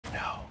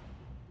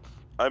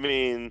I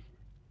mean,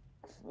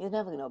 You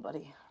never know,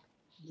 buddy.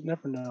 You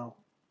never know.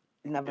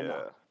 You never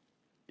know.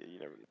 Yeah, you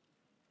never know.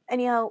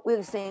 Anyhow, we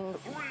were saying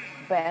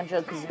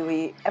Banjo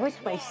Kazooie. Every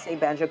time I say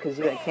Banjo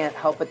Kazooie, I can't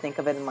help but think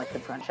of it in like the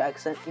French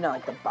accent. You know,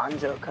 like the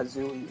Banjo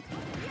Kazooie.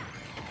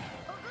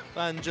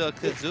 Banjo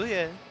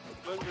Kazooie.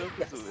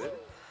 Yes,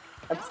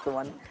 that's the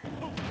one.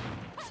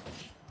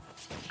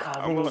 God,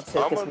 I'm we one need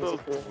circus of those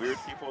music for this. weird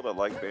people that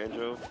like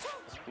Banjo.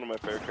 It's one of my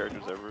favorite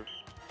characters ever.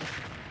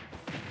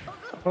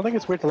 I don't think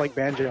it's weird to like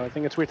Banjo. I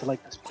think it's weird to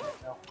like this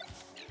Banjo.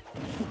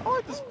 I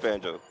like this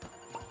Banjo.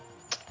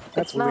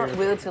 That's It's not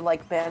weird to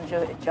like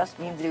Banjo. It just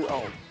means you're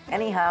old.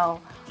 Anyhow,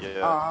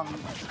 Yeah.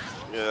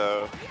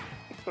 Yeah.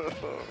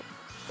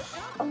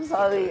 I'm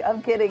sorry.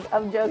 I'm kidding.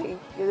 I'm joking.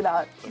 You're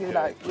not. You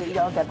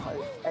don't get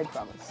hurt. I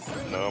promise.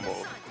 No, I'm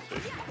old.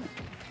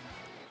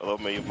 I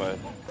love my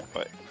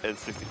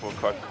N64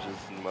 cartridges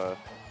and my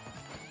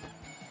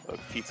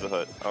Pizza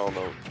Hut. I don't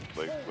know,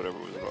 like whatever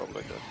was wrong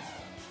like that.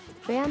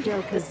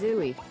 Banjo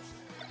Kazooie.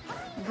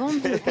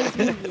 Banjo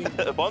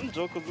Kazooie.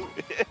 Banjo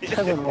Kazooie.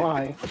 Kevin,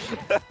 why?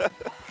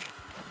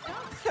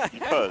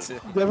 Because.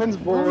 Devin's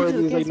bored.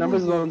 He's like,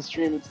 numbers are on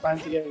stream. It's time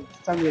to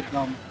get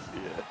dumb.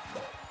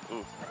 Yeah.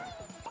 Ooh.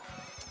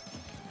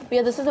 But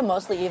yeah, this is a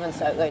mostly even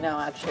set right now,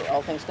 actually,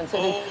 all things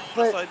considered.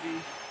 But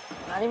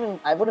not even.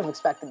 I would have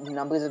expected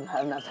numbers would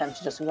have enough time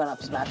to just run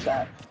up, smash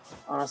that.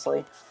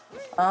 Honestly,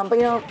 but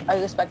you know, I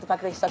respect the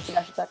fact that they stuck to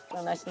dash attack.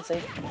 They're nice and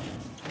safe.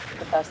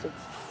 They're faster.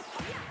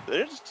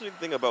 The interesting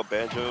thing about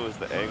Banjo is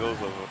the angles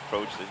of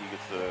approach that he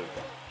gets to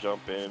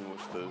jump in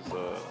with his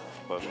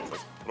buttons,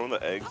 like throwing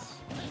the eggs,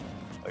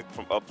 like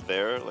from up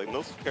there. Like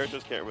most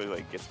characters can't really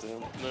like get to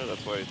him from there.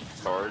 That's why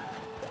it's hard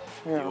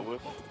to deal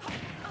with.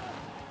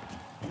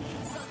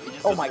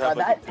 Oh my god,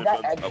 like,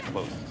 that egg up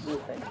close.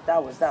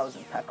 that was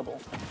impeccable.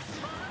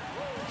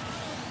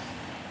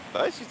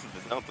 Nice use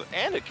of the down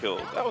and a kill.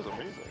 That was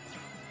amazing.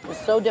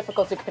 It's so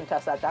difficult to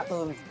contest that. That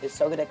move is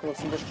so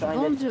ridiculous and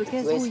disjointed.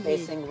 Race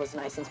spacing was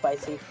nice and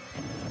spicy.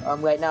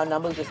 Right now,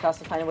 Numbers just has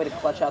to find a way to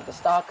clutch out the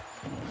stock.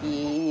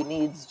 He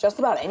needs just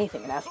about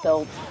anything, an F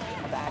tilt,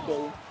 a back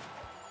aid.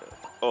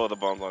 Oh, the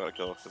bomb's not gonna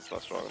kill. It's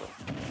not strong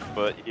enough.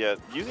 But yeah,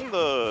 using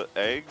the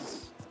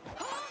eggs,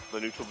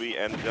 the neutral B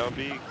and the down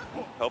B,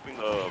 helping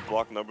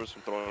block Numbers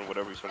from throwing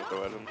whatever he's trying to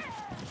throw at him.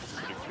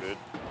 Pretty good.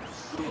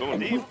 Going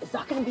deep. Is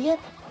that gonna be it?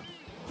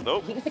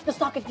 Nope. You can pick the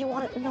stock if you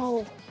want it.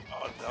 No.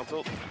 Oh, down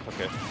tilt.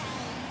 Okay.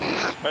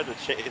 Tried to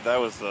change. That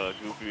was a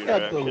goofy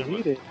Yeah,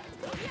 interaction. it.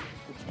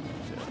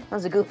 That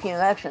was a goofy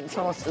interaction. It's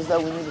almost as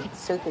though we needed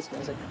circus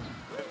music.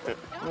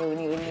 we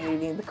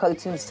need the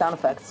cartoon sound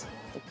effects,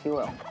 if you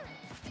will.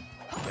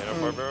 And our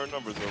barbarian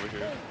Numbers over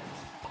here.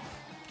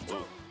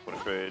 Ooh, what a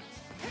trade.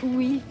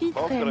 Wi-Fi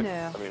Paul's gonna,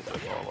 trainer. I mean, it's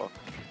like Paul.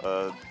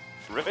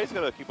 Ray's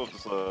gonna keep up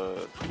this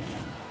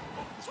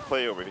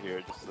play over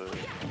here, just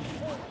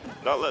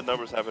not let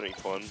Numbers have any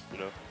fun, you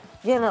know.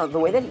 Yeah, no, the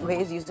way that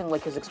Ray's using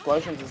like his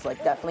explosions is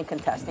like definitely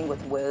contesting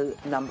with where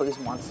Numbers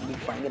wants to be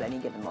playing at any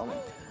given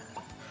moment.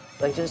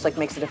 Like just like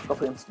makes it difficult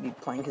for him to be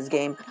playing his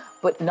game,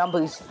 but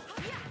Numbers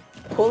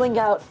pulling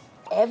out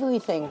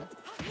everything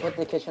with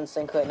the kitchen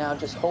sink right now,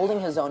 just holding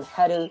his own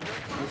header,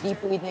 deep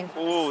breathing.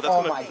 Ooh,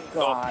 that's my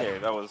god. Okay,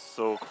 that was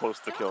so close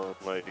to killing.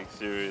 Like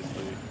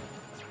seriously,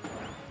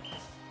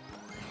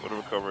 what a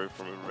recovery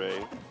from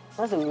Ray.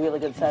 That's a really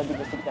good side B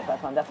just to get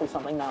back on. Definitely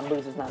something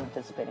Numbers is not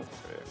anticipating.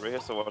 Ray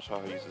has to watch how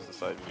he uses the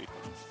side B.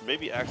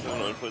 Maybe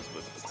accidental inputs,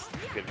 but it's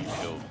getting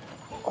killed.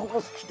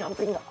 Almost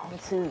jumping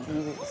onto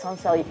the sun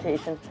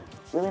salutation.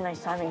 Really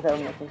nice timing though,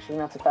 making sure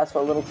not to fast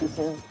forward a little too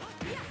soon.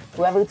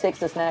 Whoever takes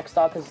this next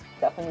stock is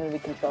definitely going to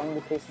be controlling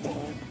the pace of the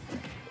game.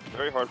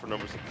 Very hard for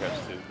Numbers to catch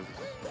too,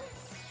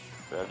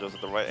 because Banjo's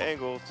at the right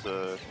angle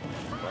to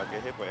not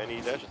get hit by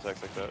any dash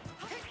attacks like that.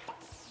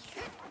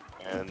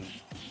 And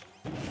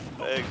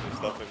eggs and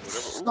stuff and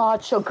whatever.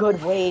 Such a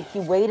good wait. He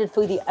waited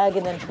for the egg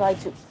and then tried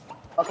to...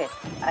 Okay,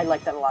 I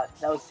like that a lot.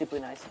 That was super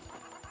nice.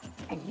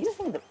 And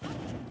using the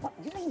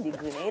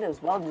grenade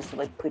as well, just to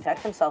like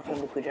protect himself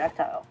from the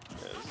projectile.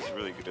 Yeah, this is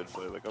really good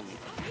play. Like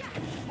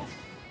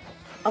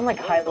I'm like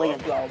highly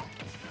enthralled.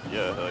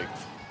 Yeah,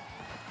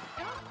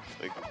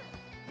 like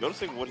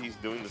noticing what he's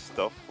doing to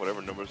stuff,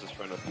 whatever Numbers is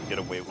trying to get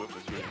away with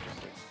is really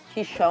interesting.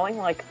 He's showing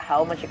like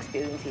how much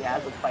experience he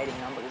has with fighting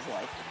Numbers.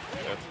 Like,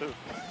 yeah, too.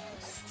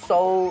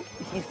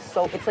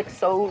 It's like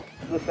so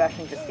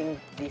refreshing to see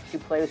these two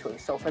players who are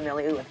so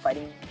familiar with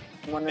fighting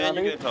one another.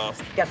 And you get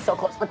tossed. Get so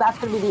close, but that's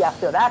gonna be the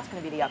after. That's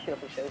gonna be the after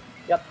for sure.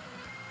 Yep.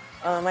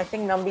 I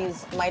think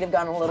Numbies might have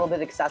gone a little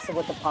bit excessive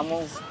with the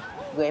pummels.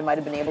 Ray might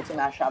have been able to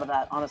mash out of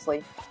that,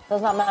 honestly.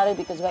 Does not matter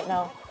because right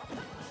now,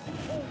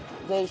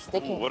 Ray's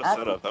sticking. What a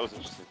setup! That was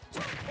interesting.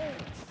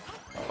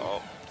 Oh.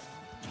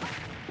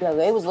 Yeah,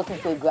 Ray was looking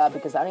for a grab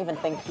because I don't even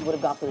think he would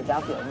have gone for the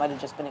downfield. It might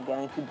have just been a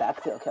guaranteed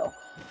backfield kill.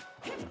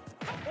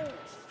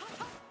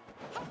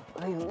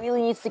 But he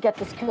really needs to get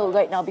this kill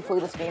right now before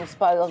this game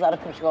spirals out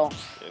of control.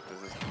 Yeah,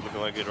 because it's looking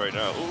like it right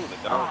now. Ooh, the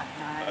down. Oh,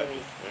 nice. There you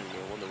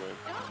go, Wonder Way.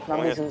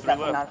 Numbers is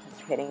definitely not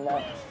hitting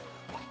that.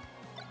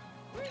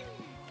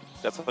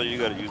 That's how you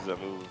gotta use that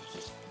move.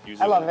 Just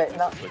Using I love it.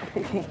 No,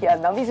 like, yeah,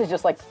 Numbies is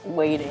just like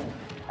waiting,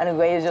 and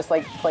Ray is just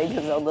like playing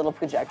his own little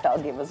projectile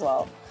game as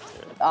well.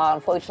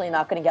 Unfortunately,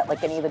 not going to get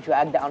like any of the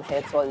drag down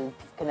hits or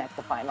connect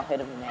the final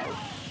hit of the nair.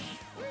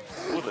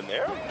 Ooh, the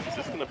nair? Is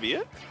this gonna be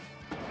it?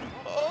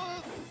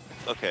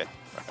 Okay.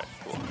 Alright,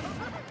 cool.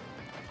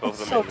 Both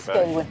It's of them so made it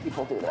scary back. when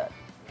people do that.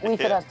 We've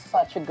has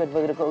such a good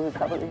vertical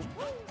recovery.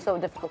 So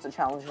difficult to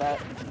challenge that.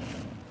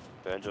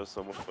 Banjo's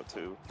so much for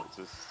two. It's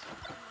just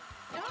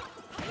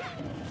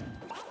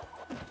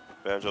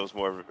Banjo's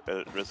more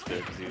at risk there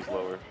because he was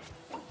lower.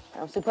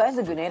 I'm surprised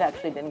the grenade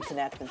actually didn't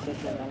connect and see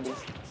the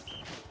Numbies.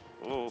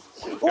 Oh,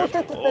 Oh,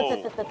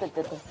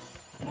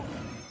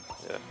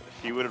 yeah.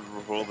 If he would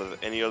have rolled it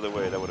any other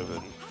way, that would have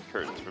been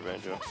curtains for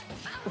Banjo.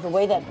 The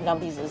way that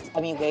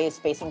Ray is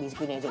spacing these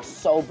grenades is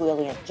so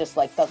brilliant. Just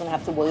like doesn't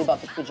have to worry about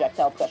the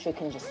projectile pressure.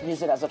 Can just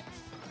use it as a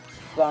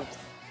front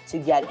to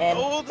get in.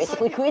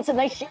 Basically creates a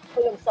nice shape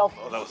for himself.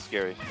 Oh, that was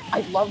scary.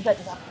 I love that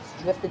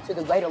Numbies drifted to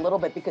the right a little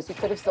bit because he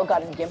could have still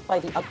gotten gimped by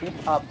the upbeat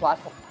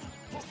platform.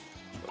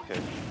 Okay.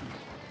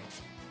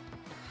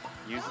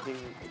 Using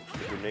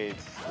the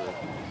grenades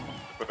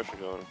to pressure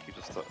going keeps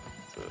us to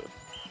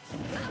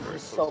very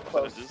So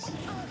close. percentages.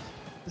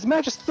 This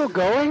match is still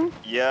going?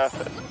 Yeah.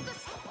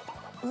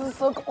 This is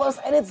so close,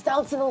 and it's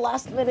down to the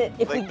last minute.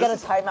 If Like, we get a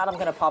this is- timeout, I'm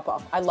gonna pop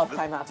off. I love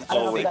timeouts. I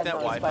don't know if you guys know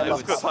this, but I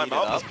love Let's go timeouts.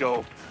 timeout. Let's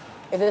go.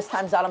 If this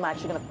time's out, I'm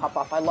actually gonna pop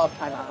off. I love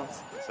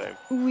timeouts. Same.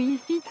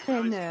 Wi-Fi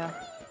trainer.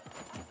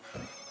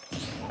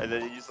 And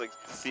then you just like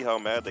see how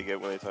mad they get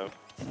when they time.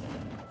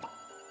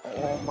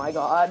 Oh my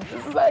god,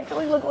 this is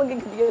actually look like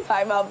it could be a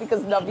timeout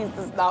because Numbies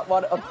does not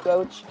want to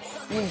approach.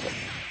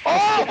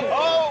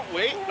 Oh,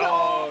 wait!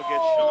 Oh, get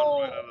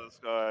shot right out of the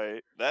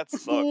sky. That He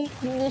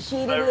sucked.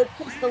 initiated it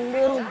just a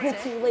little bit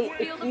too late.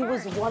 If he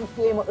was one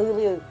frame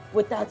earlier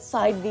with that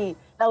side B,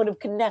 that would have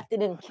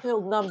connected and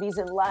killed Numbies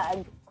in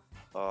lag.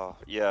 Oh,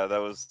 yeah, that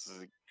was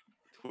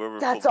whoever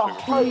That's a pulled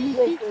the trigger. Wi-Fi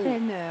heartbreaking.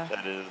 trainer.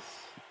 That is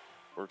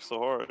worked so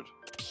hard.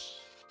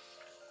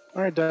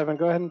 Alright, Devin,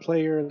 go ahead and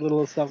play your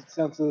little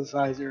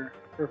self-synthesizer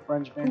for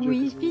French Banjo.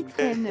 Wi-Fi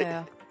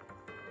trainer.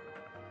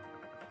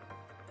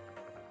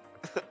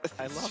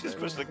 I love She's it.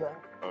 pushed the...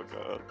 Oh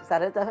god. Is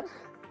that it, Devin?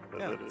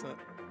 Yeah, That's that's it. it.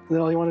 Is that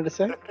all you wanted to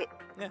say?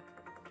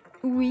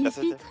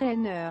 Wi-Fi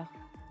trainer.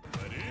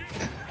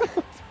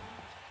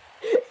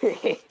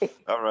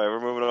 Alright, we're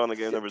moving on to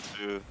game number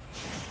 2.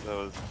 That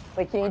was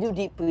Wait, can you do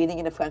deep breathing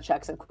in a French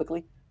accent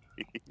quickly?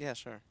 Yeah,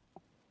 sure.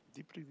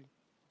 deep breathing.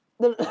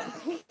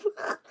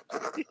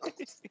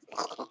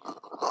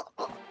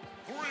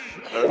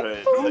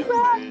 Alright,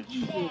 second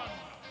stage.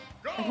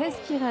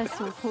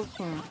 Respiration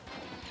profonde.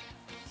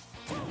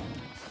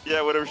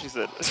 Yeah, whatever she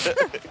said.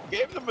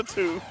 Game number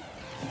 2.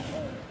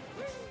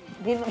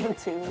 Game number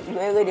 2,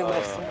 literally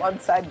with one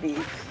side B,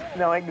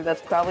 knowing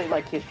that's probably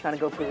like he's trying to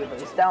go for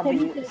reverse down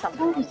B,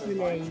 something along those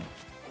lines.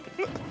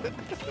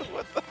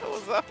 What the hell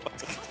was that?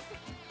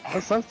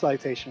 A sun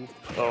salutation.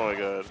 Oh my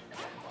god.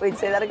 Wait,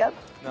 say that again?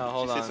 No,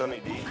 hold Did you on. say Sunny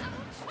D?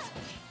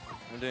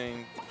 I'm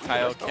doing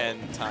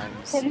Kaioken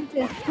times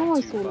Salutations au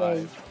 1.25.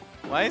 soleil.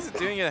 Why is it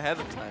doing it ahead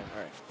of time?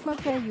 Alright. Fois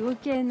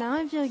Kaioken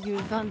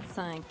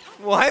 1,25.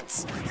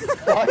 What?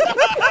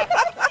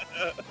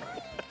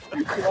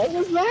 What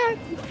was that?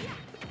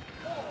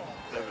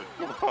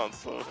 Come on,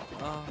 son.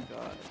 Oh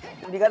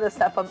god. You gotta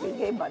step up your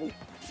game, buddy.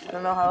 I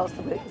don't know how else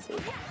to make this here.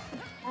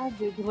 Ah,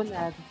 de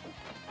grenade.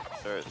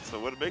 Alright, so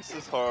what makes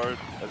this hard,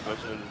 as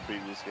mentioned in the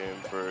previous game,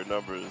 for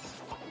numbers,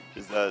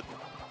 is that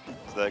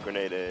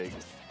grenade egg.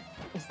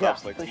 It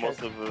stops like for sure.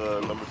 most of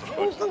the numbers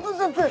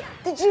approaches.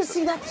 Did you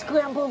see that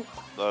scramble?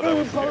 Oh, They that were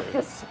was both scary.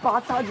 just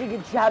spot dodging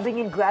and jabbing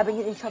and grabbing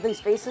in each other's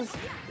faces.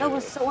 That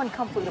was so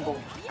uncomfortable.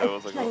 That I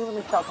was like a-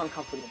 genuinely felt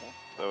uncomfortable.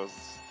 That was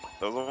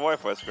a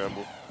Wi-Fi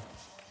scramble.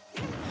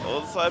 Oh,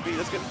 the side B,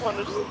 that's getting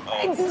punished.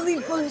 And Oh,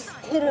 the first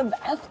hit of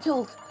F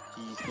tilt.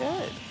 he's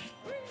dead.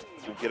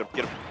 Dude, get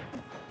him.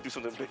 Do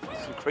something big,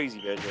 some crazy,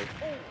 Banjo.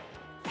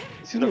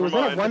 Excuse me, Never was that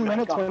mind. a 1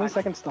 minute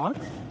 20-second stock?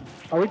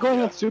 Are we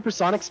going with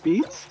supersonic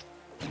speeds?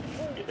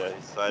 Yeah,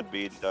 his side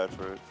B died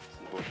for it.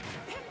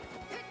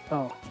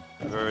 Oh.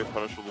 A very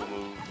punishable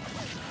move.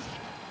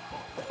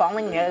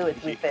 Falling near with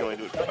He can only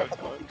do it 5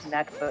 times.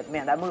 connect, but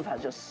man, that move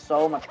has just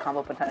so much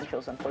combo potential.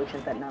 It's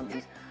unfortunate that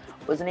Numbies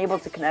wasn't able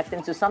to connect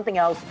into something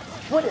else.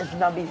 What is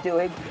Numbies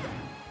doing?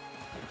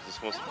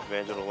 Just wants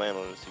Banjo to land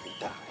on it so he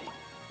can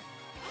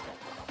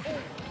die.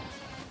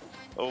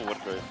 Oh, what a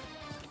trade.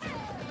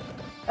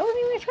 That wasn't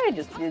even a trade,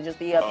 just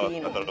the Oh, you I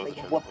know, thought it was a like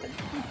trade. whooped him.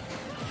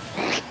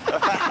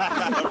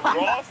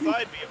 Raw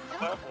side B of the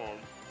platform.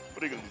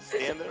 What are you gonna do,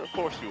 stand there? Of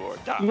course you are. You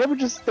Die. ever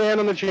just stand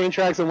on the train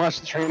tracks and watch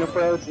the train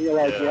approach and you're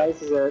like, Yeah. yeah,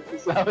 this is it.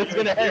 This is how it's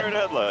gonna Deer in end.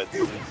 headlights.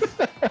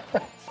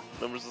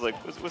 Numbers is like,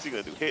 what's he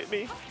gonna do? Hit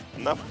me?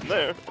 Nothing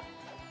there.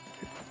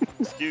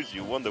 Excuse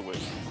you, Wonder Wing.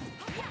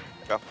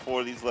 Got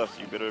 4 of these left,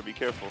 so you better be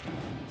careful.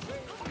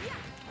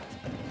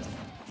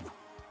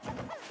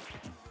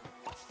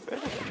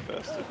 Banjo's pretty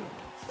fast too.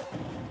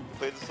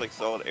 Play this like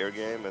solid air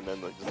game and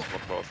then like just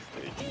come across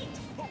the stage.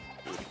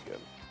 Do it again.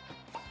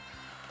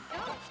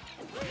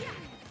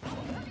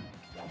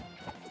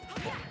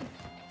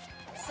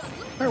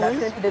 That's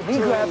gonna be the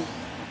V-grab.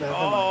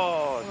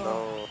 Oh,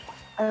 no.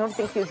 I don't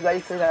think he was ready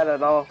for that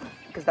at all,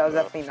 because that was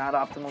definitely not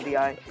optimal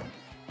DI.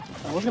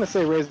 I was gonna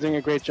say Ray's doing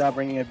a great job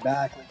bringing it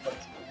back and putting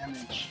some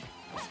damage.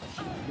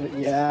 But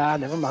yeah,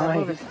 never That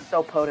move mind. is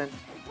so potent.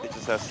 It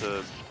just has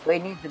to Ray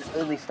needs an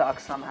early stock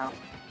somehow.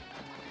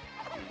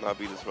 not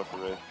be disrupted,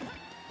 Ray.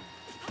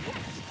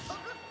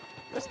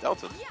 That's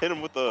Delta. Hit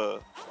him with the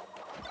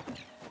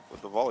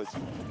volleys.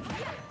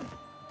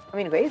 I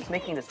mean, Ray's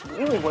making this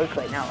really work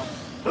right now.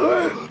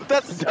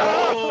 That's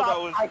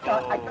I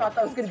thought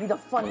that was gonna be the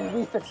funny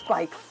refit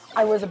spike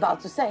I was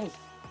about to say.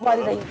 Why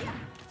did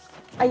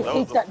I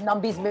hate that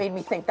Numbies made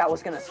me think that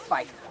was gonna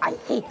spike. I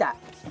hate that.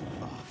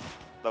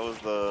 That was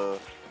the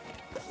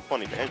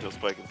funny Banjo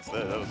spike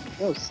instead. That was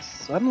Oh,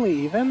 suddenly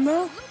even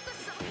though?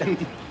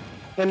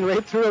 And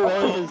Ray threw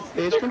away his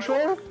stage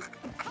control?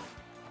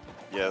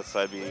 yeah,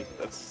 side B.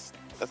 That's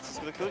just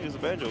gonna kill you as a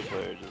Banjo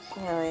player. Just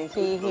Yeah,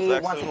 he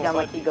Those once accidental again,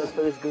 like side he Bs. goes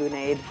for his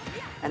grenade,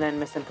 and then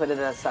miss and put it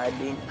as side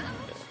B. So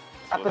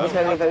Happens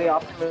very, very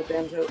often with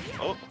Banjo.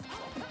 oh,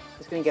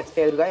 He's gonna get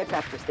failed right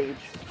back to stage.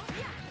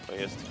 I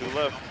guess 2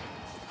 left.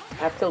 I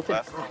have tilted.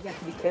 Last You have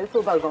to be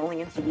careful about rolling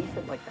into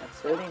refit like that.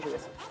 It's so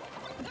dangerous.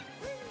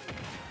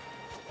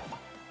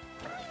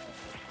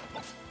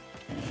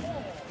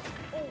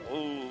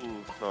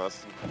 Ooh, no,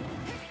 it's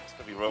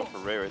gonna be rough for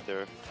Ray right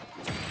there.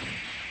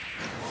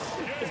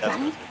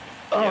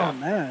 Oh Yeah.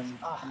 man,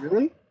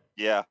 really?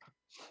 Yeah.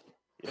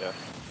 Yeah.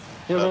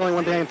 There's only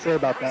one thing I can say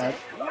about that.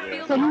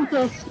 Yeah.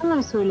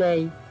 Salutations,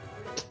 Soleil.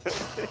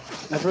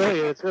 That's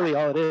really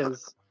all it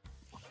is.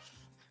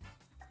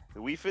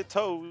 We fit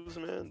toes,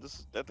 man.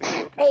 This I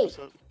think it's Hey.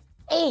 100%.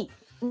 Hey,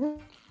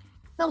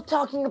 no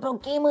talking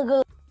about gamer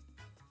girl.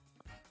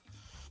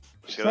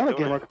 She's Good not a at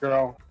doing gamer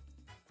girl.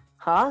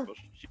 Huh? Well,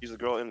 she's a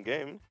girl in the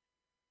game.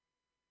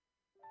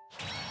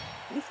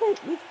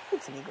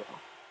 It's me girl.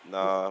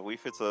 Nah, we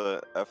fit's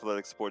a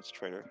athletic sports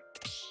trainer.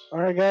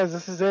 Alright guys,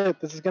 this is it.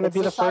 This is gonna It's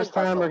be a the side first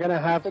time hustle. we're gonna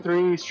have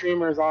 3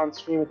 streamers on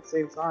stream at the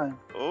same time.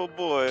 Oh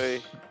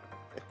boy.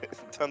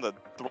 It's time to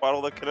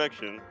throttle the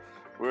connection.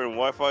 We're in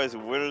Wi-Fi's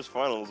winners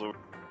finals over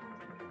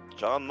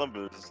John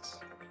Numbers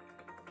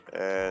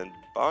and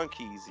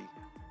Bonkeezy.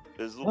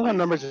 All the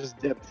numbers just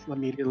dipped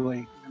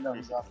immediately. And that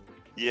was up.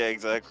 Yeah,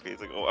 exactly.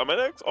 It's like, oh, I'm an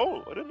X?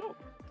 Oh, I didn't know.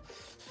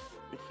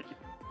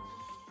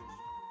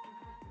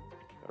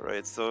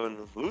 Alright, so in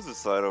the loser's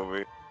side over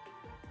here.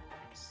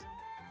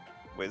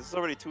 Wait, this is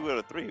already 2 out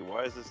of 3.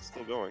 Why is this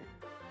still going?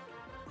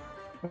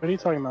 What are you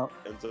talking about?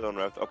 End zone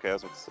wrapped. Okay, I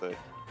was about to say.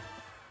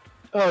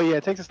 Oh yeah,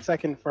 it takes a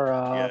second for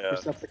Yeah.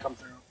 stuff to come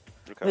through.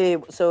 Okay.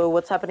 Wait, so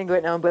what's happening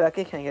right now in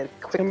bracket? Can I get a It's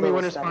quick gonna be little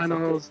winners status update?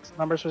 finals,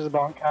 numbers versus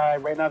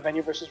Bonkai. Right now,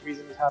 venue versus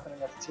reason is happening.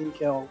 That's a team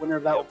kill. Winner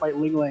of that will fight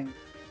Ling Ling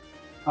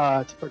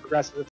to progress to the